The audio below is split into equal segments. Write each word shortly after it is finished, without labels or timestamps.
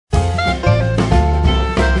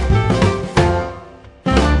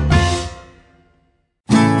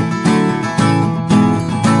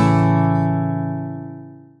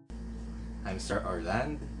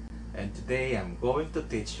Orland, and today I'm going to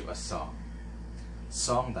teach you a song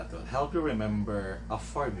that will help you remember a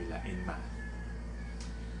formula in math.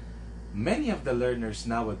 Many of the learners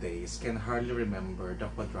nowadays can hardly remember the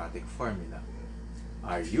quadratic formula.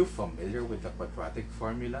 Are you familiar with the quadratic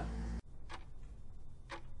formula?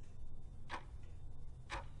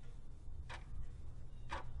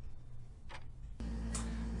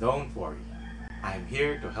 Don't worry, I'm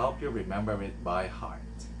here to help you remember it by heart.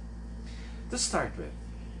 To start with,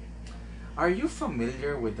 are you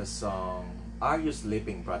familiar with the song, "Are You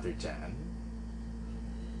Sleeping, Brother Jan"?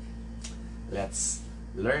 Let's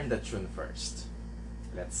learn the tune first.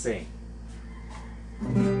 Let's sing.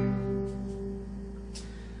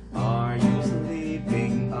 Are you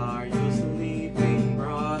sleeping,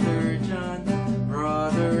 Brother John,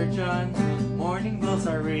 Brother John? Morning bells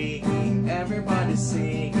are ringing, everybody's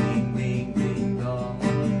singing, ding ding dong,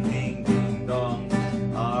 ding ding dong.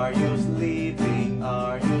 Are you sleeping,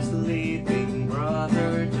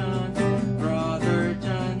 Brother John, Brother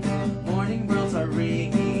John? Morning bells are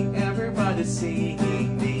ringing, everybody's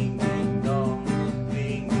singing, ding ding dong,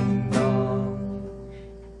 ding ding dong.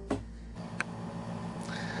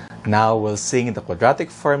 Now we'll sing the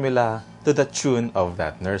quadratic formula to the tune of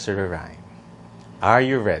that nursery rhyme. Are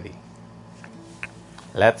you ready?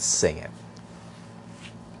 Let's sing it.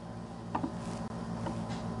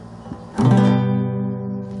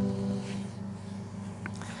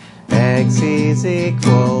 X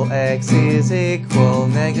is equal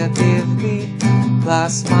negative b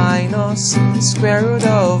plus minus square root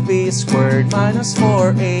of b squared minus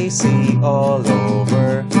 4ac all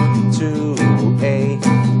over 2a.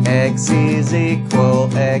 X is equal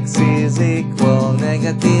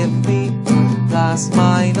negative b plus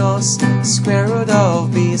minus square root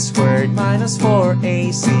of b squared minus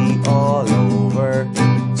 4ac all over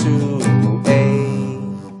 2a.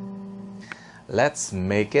 Let's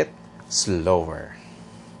make it slower.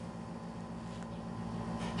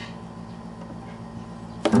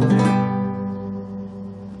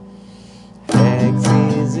 X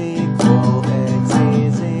is equal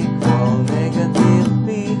negative b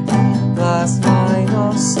plus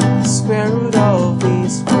minus square root of b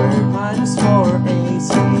squared minus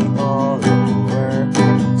 4ac all over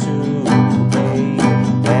 2a.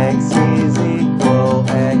 X is equal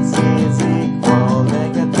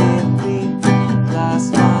negative b plus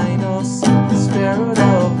minus square root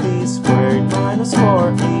of b squared minus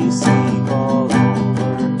 4ac all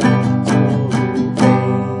over 2a.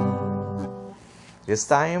 This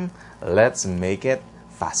time, let's make it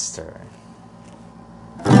faster.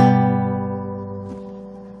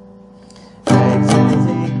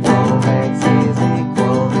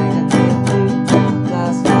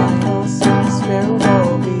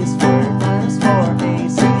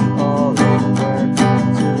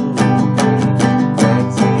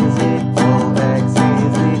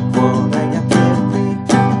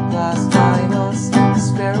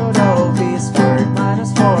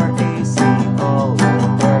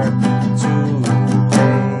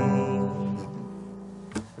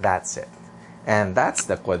 That's it. And that's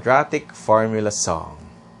the quadratic formula song.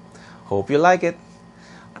 Hope you like it.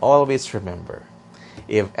 Always remember,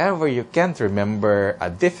 if ever you can't remember a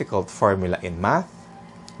difficult formula in math,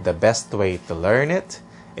 the best way to learn it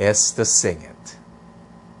is to sing it.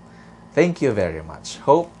 Thank you very much.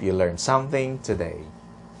 Hope you learned something today.